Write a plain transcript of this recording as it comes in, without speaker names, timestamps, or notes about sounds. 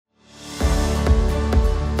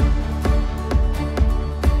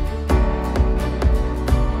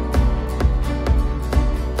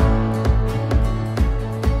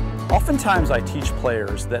Oftentimes I teach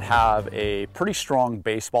players that have a pretty strong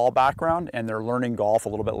baseball background and they're learning golf a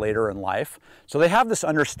little bit later in life. So they have this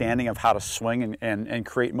understanding of how to swing and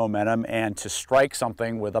create momentum and to strike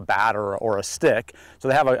something with a bat or a stick. So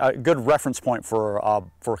they have a good reference point for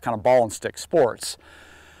kind of ball and stick sports.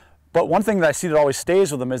 But one thing that I see that always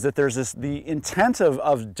stays with them is that there's the intent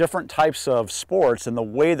of different types of sports, and the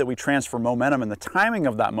way that we transfer momentum and the timing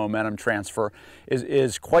of that momentum transfer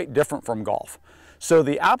is quite different from golf. So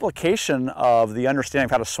the application of the understanding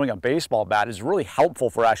of how to swing a baseball bat is really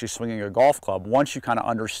helpful for actually swinging a golf club once you kind of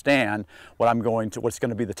understand what's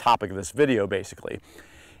going to be the topic of this video basically.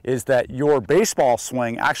 Is that your baseball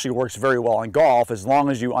swing actually works very well in golf as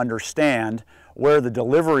long as you understand where the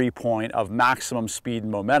delivery point of maximum speed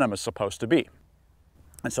and momentum is supposed to be.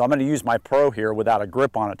 And so I'm going to use my Pro here without a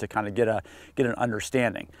grip on it to kind of get an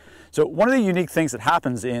understanding. So one of the unique things that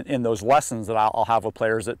happens in those lessons that I'll have with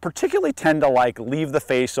players that particularly tend to like leave the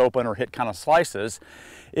face open or hit kind of slices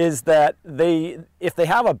is that if they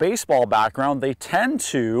have a baseball background, they tend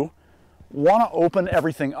to want to open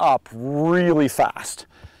everything up really fast.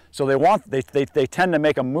 So they tend to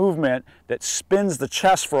make a movement that spins the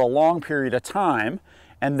chest for a long period of time,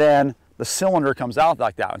 and then the cylinder comes out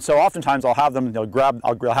like that. And so oftentimes I'll have them,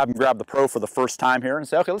 I'll have them grab the Pro for the first time here and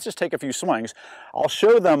say, okay, let's just take a few swings. I'll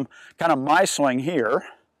show them kind of my swing here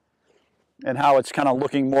and how it's kind of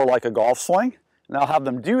looking more like a golf swing. And I'll have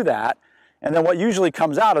them do that. And then what usually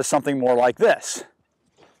comes out is something more like this.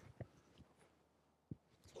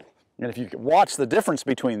 And if you can watch the difference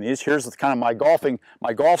between these, here's kind of my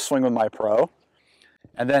golf swing with my Pro.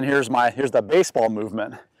 And then here's the baseball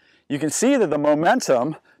movement. You can see that the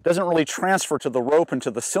momentum doesn't really transfer to the rope and to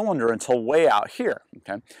the cylinder until way out here.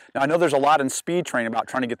 Okay. Now I know there's a lot in speed training about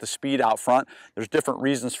trying to get the speed out front. There's different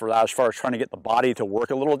reasons for that as far as trying to get the body to work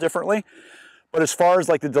a little differently. But as far as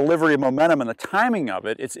like the delivery of momentum and the timing of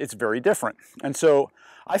it, it's very different. And so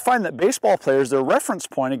I find that baseball players, their reference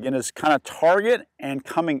point again is kind of target and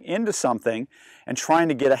coming into something and trying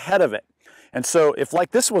to get ahead of it. And so if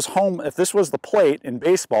this was the plate in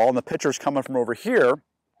baseball and the pitcher's coming from over here,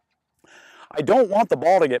 I don't want the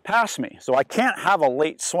ball to get past me, so I can't have a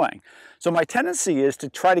late swing. So my tendency is to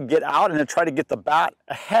try to get out and to try to get the bat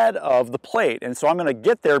ahead of the plate. And so I'm going to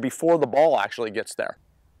get there before the ball actually gets there.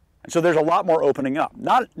 And so there's a lot more opening up.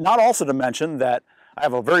 Not also to mention that I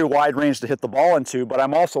have a very wide range to hit the ball into, but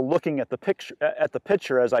I'm also looking at the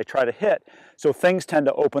pitcher as I try to hit, so things tend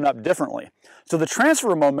to open up differently. So the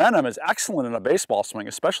transfer of momentum is excellent in a baseball swing,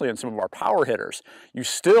 especially in some of our power hitters. You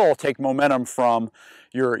still take momentum from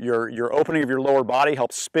your opening of your lower body,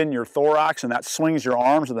 helps spin your thorax, and that swings your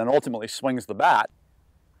arms and then ultimately swings the bat.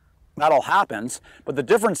 That all happens, but the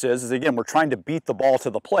difference is again, we're trying to beat the ball to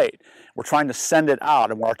the plate. We're trying to send it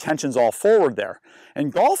out, and our attention's all forward there. In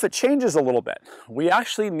golf, it changes a little bit. We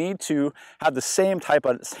actually need to have the same type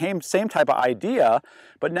of idea,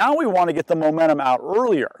 but now we want to get the momentum out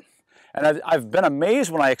earlier. And I've been amazed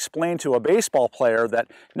when I explain to a baseball player that,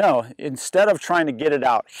 no, instead of trying to get it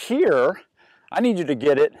out here, I need you to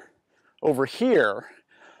get it over here.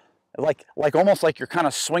 Like almost like you're kind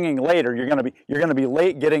of swinging later. You're gonna be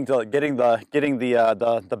late getting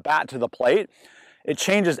the bat to the plate. It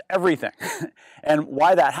changes everything. And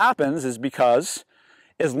why that happens is because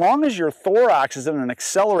as long as your thorax is in an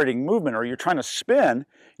accelerating movement or you're trying to spin,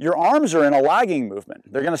 your arms are in a lagging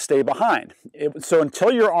movement. They're going to stay behind. So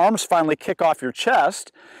until your arms finally kick off your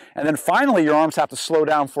chest, and then finally your arms have to slow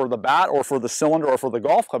down for the bat or for the cylinder or for the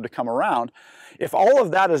golf club to come around, if all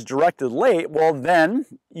of that is directed late, well then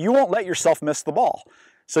you won't let yourself miss the ball.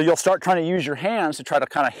 So you'll start trying to use your hands to try to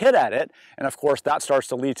kind of hit at it, and of course that starts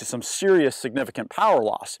to lead to some serious significant power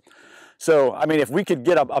loss. So, I mean, if we could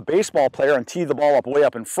get a baseball player and tee the ball up way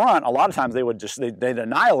up in front, a lot of times they'd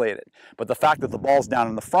annihilate it. But the fact that the ball's down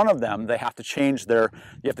in the front of them, you have to change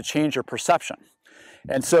your perception.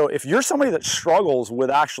 And so if you're somebody that struggles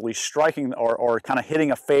with actually striking or kind of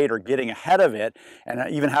hitting a fade or getting ahead of it, and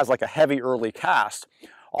even has like a heavy early cast,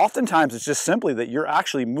 oftentimes it's just simply that you're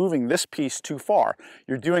actually moving this piece too far.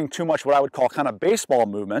 You're doing too much what I would call kind of baseball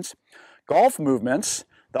movements. Golf movements,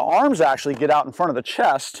 the arms actually get out in front of the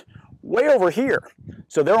chest way over here.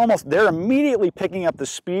 So they're immediately picking up the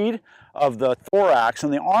speed of the thorax,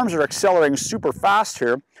 and the arms are accelerating super fast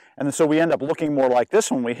here. And so we end up looking more like this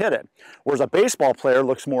when we hit it. Whereas a baseball player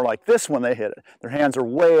looks more like this when they hit it. Their hands are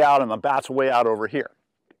way out and the bat's way out over here.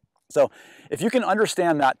 So if you can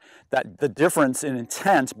understand that the difference in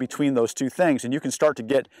intent between those two things, and you can start to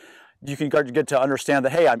get to understand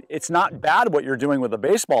that, hey, it's not bad what you're doing with a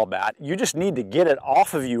baseball bat. You just need to get it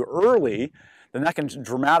off of you early, then that can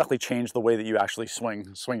dramatically change the way that you actually swing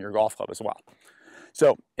your golf club as well.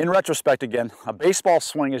 So in retrospect again, a baseball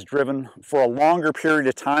swing is driven for a longer period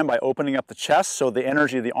of time by opening up the chest, so the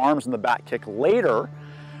energy of the arms and the back kick later.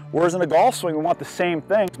 Whereas in a golf swing, we want the same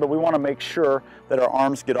things, but we want to make sure that our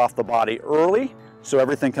arms get off the body early so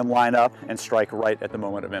everything can line up and strike right at the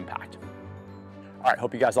moment of impact. All right,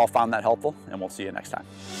 hope you guys all found that helpful, and we'll see you next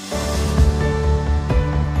time.